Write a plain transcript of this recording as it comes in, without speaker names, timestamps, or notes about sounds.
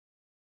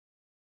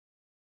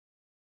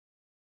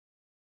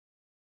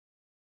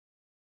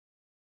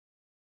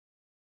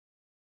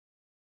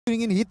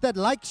tuning in, hit that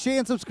like, share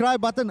and subscribe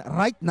button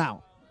right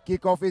now.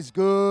 Kickoff is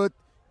good.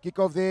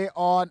 Kickoff there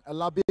on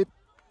Labib.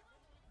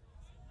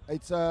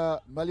 It's a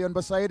Million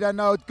Besaida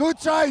now. Good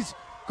chase.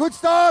 Good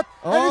start.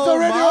 And it's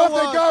already off.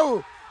 They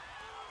go.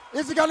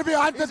 Is he going to be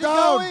hunted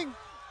down? Going?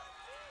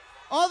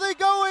 Are they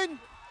going?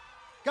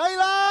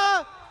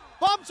 Kayla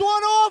bumps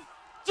one off.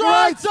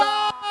 Strikes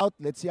out.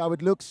 Let's see how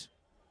it looks.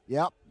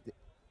 Yep.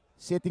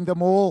 Setting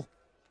them all.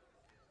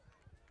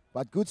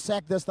 But good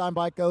sack this time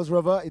by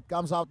Kuilsrivier. It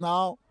comes out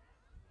now.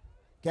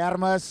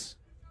 Kermis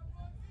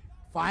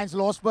finds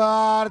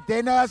Losper.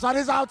 Dennis on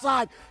his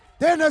outside.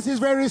 Dennis is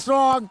very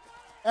strong.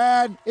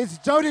 And it's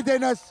Jody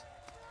Dennis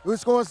who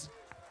scores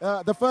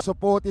the first.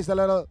 Support is a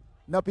little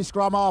nippy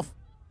scrum off.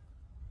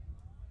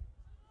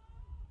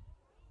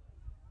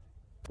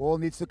 Ball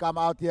needs to come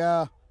out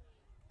here.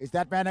 Is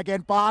that man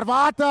again?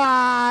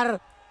 Parvater.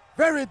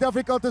 Very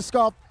difficult to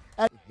stop.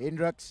 And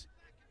Hendricks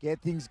get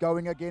things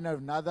going again.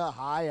 Another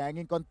high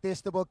hanging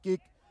contestable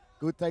kick.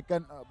 Good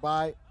taken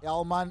by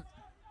Elman.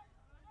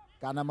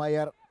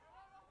 Kannemeyer.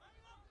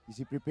 Is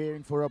he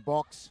preparing for a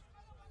box?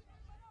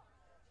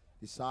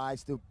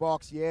 Decides to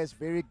box. Yes,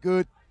 very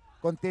good.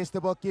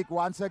 Contestable kick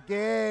once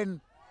again.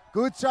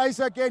 Good chase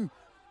again.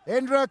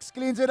 Hendricks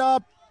cleans it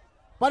up.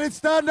 But it's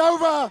turned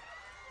over.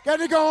 Can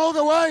he go all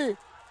the way?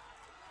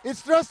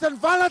 It's Tristan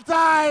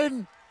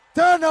Valentine.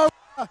 Turnover.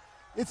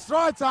 It's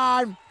try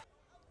time.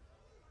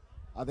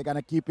 Are they going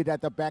to keep it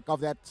at the back of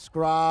that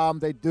scrum?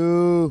 They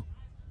do.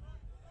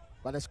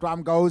 But the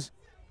scrum goes.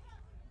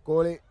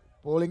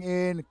 Pulling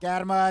in.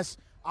 Kermis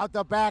out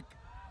the back.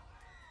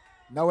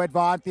 No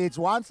advantage.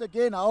 Once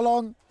again, how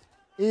long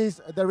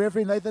is the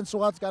referee Nathan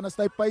Swartz going to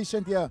stay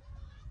patient here?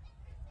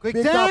 Quick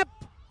tap.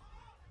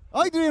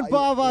 Adrian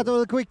Parvater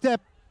with a quick tap.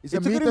 It's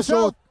a meter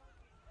short.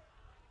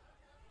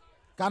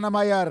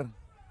 Kannemeyer.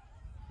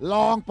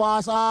 Long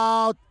pass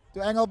out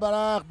to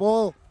Engelberg.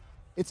 Ball.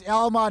 It's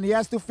Elman. He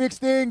has to fix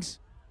things.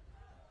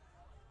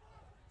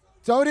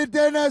 Jody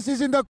Dennis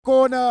is in the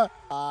corner.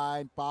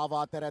 And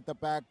Parvater at the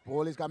back.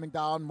 Ball is coming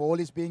down. Maul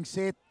is being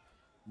set.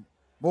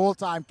 Maul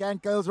time. Can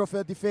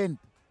Kuilsrivier defend?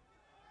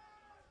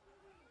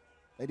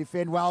 They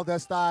defend well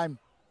this time.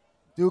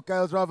 Do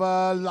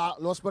Kuilsrivier.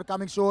 Losper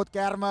coming short.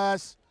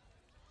 Kermis.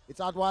 It's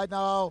out wide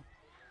now.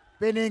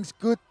 Pennings.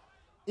 Good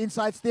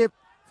inside step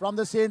from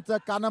the center.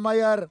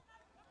 Kannemeyer.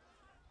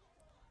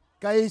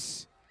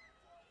 Case.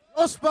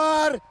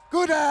 Losper.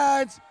 Good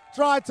hands.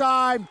 Try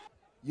time.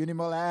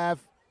 Unimal have.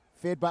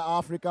 Fed by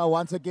Africa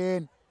once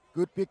again.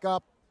 Good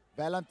pickup.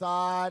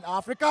 Valentine.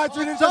 Africa. It's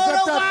been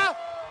intercepted.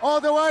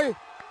 All the way.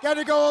 Can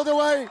he go all the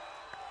way?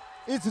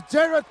 It's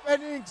Jared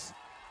Pennings.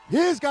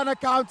 He's going to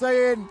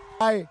counter in.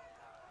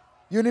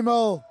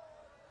 Unimal.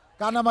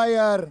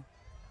 Kannemeyer.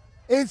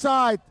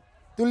 Inside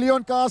to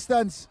Leon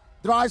Carstens.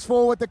 Drives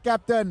forward the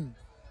captain.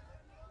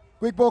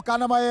 Quick ball.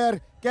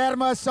 Kannemeyer.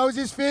 Kermis shows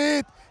his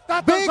feet.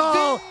 Big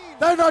goal.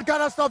 They're not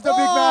going to stop the big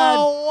man.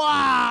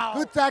 Wow.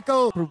 Good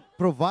tackle.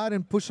 Provide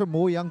and push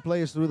more young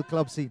players through the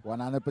club scene.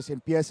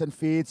 100% Pearson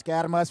feeds.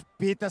 Kermis.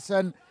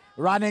 Peterson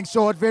running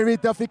short. Very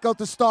difficult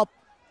to stop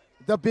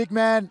the big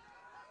man.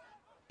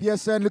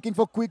 Pearson looking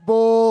for quick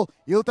ball.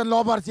 Hilton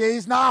Lobbers. Here he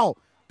is now.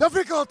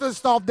 Difficult to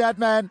stop that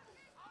man.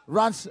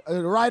 Runs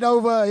right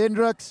over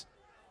Hendricks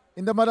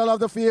in the middle of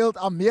the field.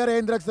 Amir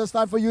Hendricks this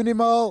time for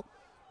Unimal.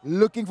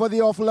 Looking for the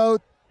offload.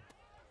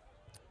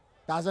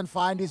 Doesn't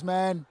find his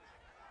man.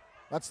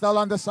 But still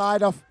on the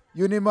side of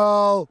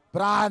Unimal.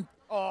 Brandt.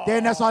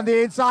 Dennis on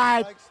the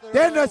inside.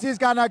 Dennis is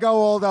going to go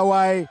all the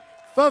way.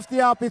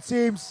 50 up it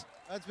seems.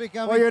 That's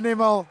becoming, for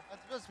Unimal.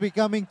 That's just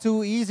becoming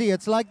too easy.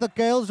 It's like the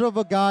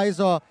Kuilsrivier guys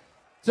are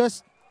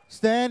just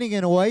standing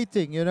and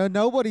waiting. You know,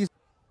 nobody's...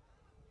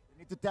 You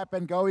need to tap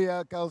and go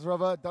here,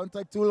 Kuilsrivier. Don't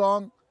take too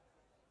long.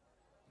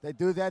 They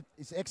do that.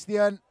 It's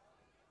Extian.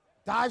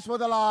 Dives for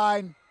the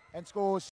line and scores.